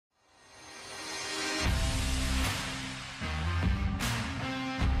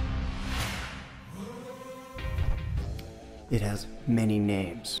It has many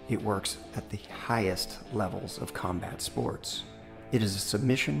names. It works at the highest levels of combat sports. It is a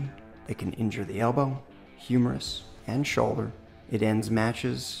submission that can injure the elbow, humerus, and shoulder. It ends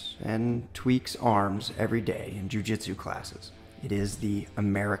matches and tweaks arms every day in jiu-jitsu classes. It is the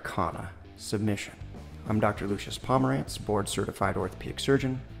Americana submission. I'm Dr. Lucius Pomerantz, board-certified orthopedic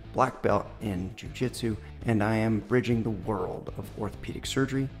surgeon, black belt in jiu-jitsu, and I am bridging the world of orthopedic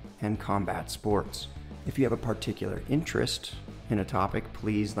surgery and combat sports. If you have a particular interest in a topic,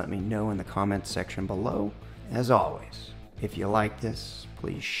 please let me know in the comments section below. As always, if you like this,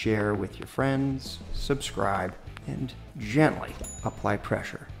 please share with your friends, subscribe, and gently apply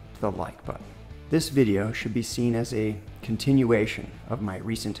pressure to the like button. This video should be seen as a continuation of my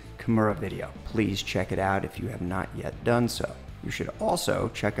recent Kimura video. Please check it out if you have not yet done so. You should also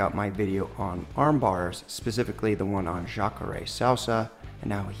check out my video on arm bars, specifically the one on Jacare Sousa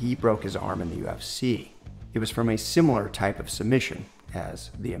and how he broke his arm in the UFC. It was from a similar type of submission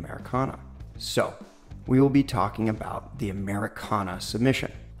as the Americana. So, we will be talking about the Americana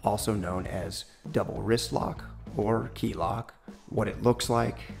submission, also known as double wrist lock or key lock, what it looks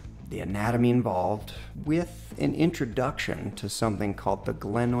like, the anatomy involved, with an introduction to something called the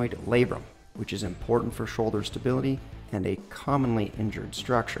glenoid labrum, which is important for shoulder stability and a commonly injured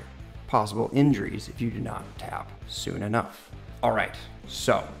structure. Possible injuries if you do not tap soon enough. All right,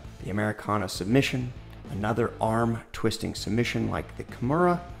 so the Americana submission, another arm twisting submission like the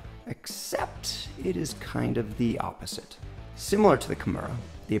Kimura, except it is kind of the opposite. Similar to the Kimura,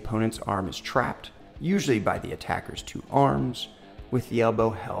 the opponent's arm is trapped, usually by the attacker's two arms, with the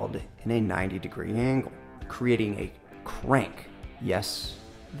elbow held in a 90-degree angle, creating a crank. Yes,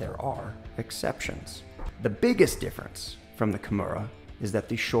 there are exceptions. The biggest difference from the Kimura is that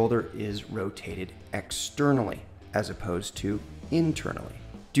the shoulder is rotated externally as opposed to internally.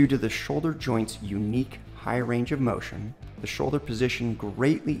 Due to the shoulder joint's unique high range of motion, the shoulder position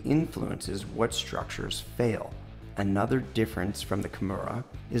greatly influences what structures fail. Another difference from the Kimura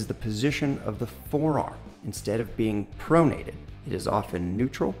is the position of the forearm. Instead of being pronated, it is often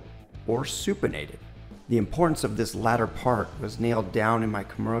neutral or supinated. The importance of this latter part was nailed down in my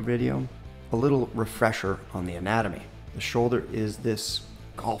Kimura video. A little refresher on the anatomy. The shoulder is this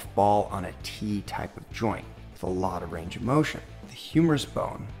golf ball on a tee type of joint with a lot of range of motion. The humerus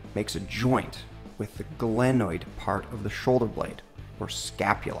bone makes a joint with the glenoid part of the shoulder blade, or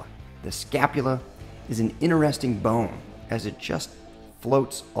scapula. The scapula is an interesting bone as it just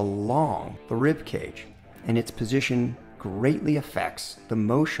floats along the rib cage, and its position greatly affects the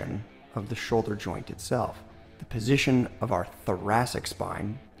motion of the shoulder joint itself. The position of our thoracic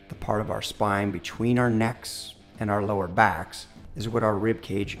spine, the part of our spine between our necks and our lower backs, is what our rib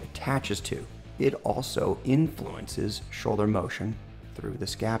cage attaches to. It also influences shoulder motion through the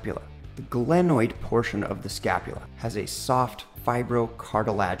scapula. The glenoid portion of the scapula has a soft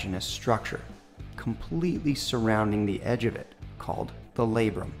fibrocartilaginous structure completely surrounding the edge of it, called the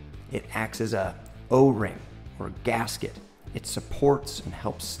labrum. It acts as a O-ring or gasket. It supports and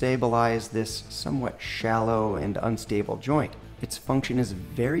helps stabilize this somewhat shallow and unstable joint. Its function is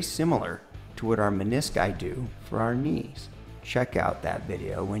very similar to what our menisci do for our knees. Check out that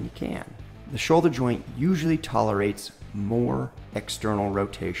video when you can. The shoulder joint usually tolerates more external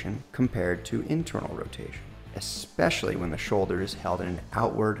rotation compared to internal rotation, especially when the shoulder is held in an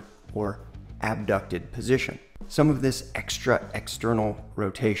outward or abducted position. Some of this extra external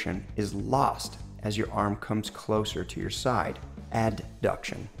rotation is lost as your arm comes closer to your side,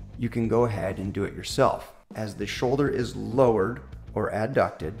 adduction. You can go ahead and do it yourself. As the shoulder is lowered or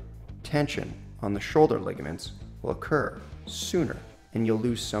adducted, tension on the shoulder ligaments will occur sooner and you'll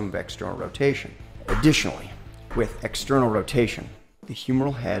lose some of external rotation. Additionally, with external rotation, the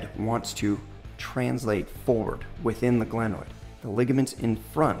humeral head wants to translate forward within the glenoid. The ligaments in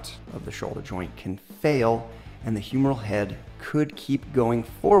front of the shoulder joint can fail and the humeral head could keep going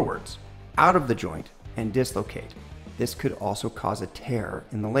forwards out of the joint and dislocate. This could also cause a tear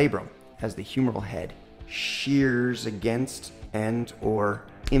in the labrum as the humeral head shears against and or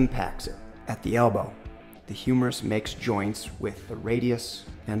impacts it. At the elbow, the humerus makes joints with the radius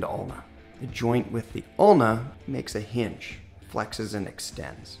and ulna. The joint with the ulna makes a hinge, flexes and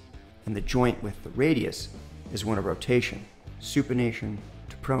extends. And the joint with the radius is one of rotation, supination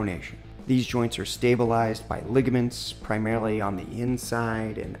to pronation. These joints are stabilized by ligaments primarily on the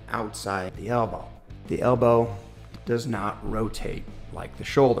inside and outside the elbow. The elbow does not rotate like the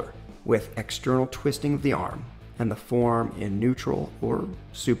shoulder. With external twisting of the arm and the forearm in neutral or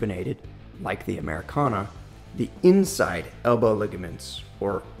supinated, like the Americana, the inside elbow ligaments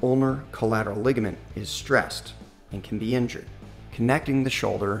or ulnar collateral ligament is stressed and can be injured. Connecting the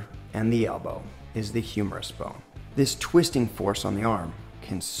shoulder and the elbow is the humerus bone. This twisting force on the arm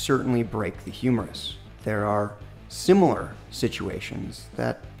can certainly break the humerus. There are similar situations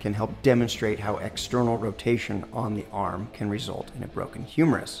that can help demonstrate how external rotation on the arm can result in a broken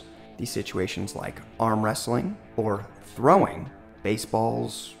humerus. These situations like arm wrestling or throwing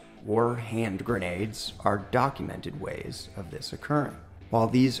baseballs or hand grenades are documented ways of this occurring. While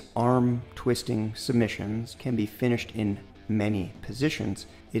these arm twisting submissions can be finished in many positions,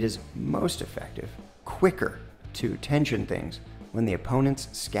 it is most effective, quicker to tension things when the opponent's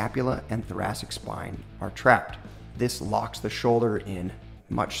scapula and thoracic spine are trapped. This locks the shoulder in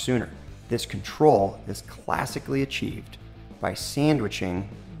much sooner. This control is classically achieved by sandwiching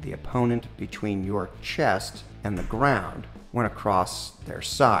the opponent between your chest and the ground when across their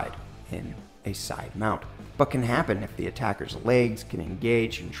side in a side mount, but can happen if the attacker's legs can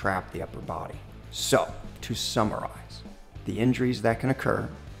engage and trap the upper body. So, to summarize, the injuries that can occur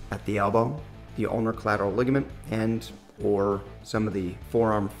at the elbow, the ulnar collateral ligament, and or some of the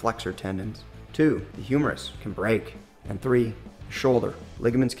forearm flexor tendons. 2, the humerus can break. And 3, the shoulder.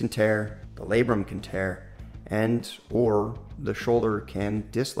 Ligaments can tear, the labrum can tear, and or the shoulder can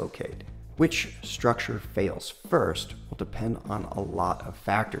dislocate. Which structure fails first will depend on a lot of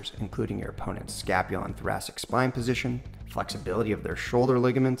factors, including your opponent's scapula and thoracic spine position, flexibility of their shoulder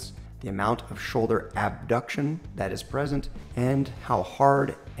ligaments, the amount of shoulder abduction that is present, and how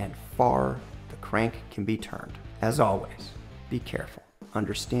hard and far the crank can be turned. As always, be careful.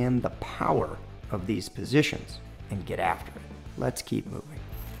 Understand the power of these positions and get after it. Let's keep moving.